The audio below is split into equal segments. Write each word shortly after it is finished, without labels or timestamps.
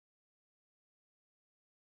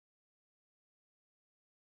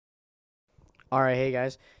Alright, hey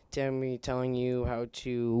guys, today I'm going to be telling you how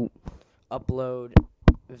to upload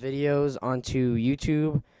videos onto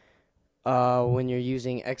YouTube when you're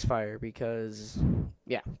using Xfire because,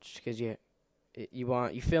 just because you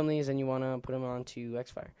film these and you want to put them onto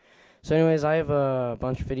Xfire. So anyways, I have a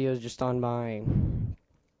bunch of videos just on my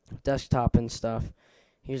desktop and stuff.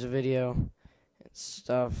 Here's a video and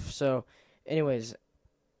stuff. So anyways,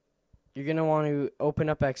 you're going to want to open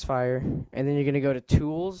up Xfire and then you're going to go to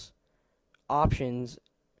Tools, Options,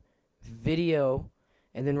 Video,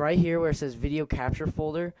 and then right here where it says Video Capture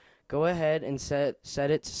Folder, go ahead and set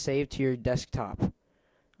it to save to your desktop.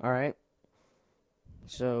 Alright?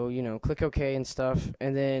 So, click OK and stuff,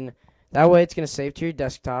 and then that way it's going to save to your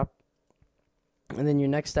desktop. And then your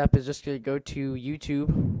next step is just going to go to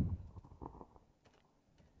YouTube.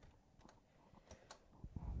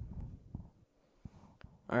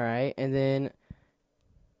 Alright, and then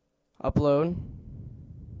upload.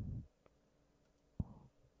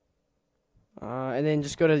 And then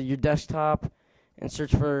just go to your desktop and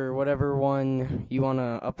search for whatever one you want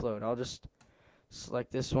to upload. I'll just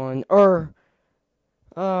select this one. Or,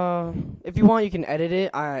 if you want, you can edit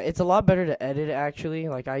it. It's a lot better to edit it, actually.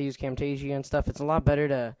 Like, I use Camtasia and stuff. It's a lot better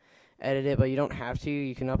to edit it, but you don't have to.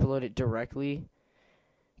 You can upload it directly.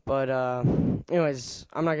 But, anyways,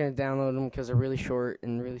 I'm not going to download them because they're really short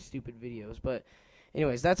and really stupid videos. But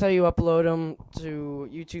anyways, that's how you upload them to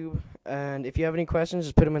YouTube. And if you have any questions,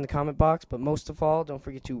 just put them in the comment box. But most of all, don't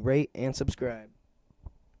forget to rate and subscribe.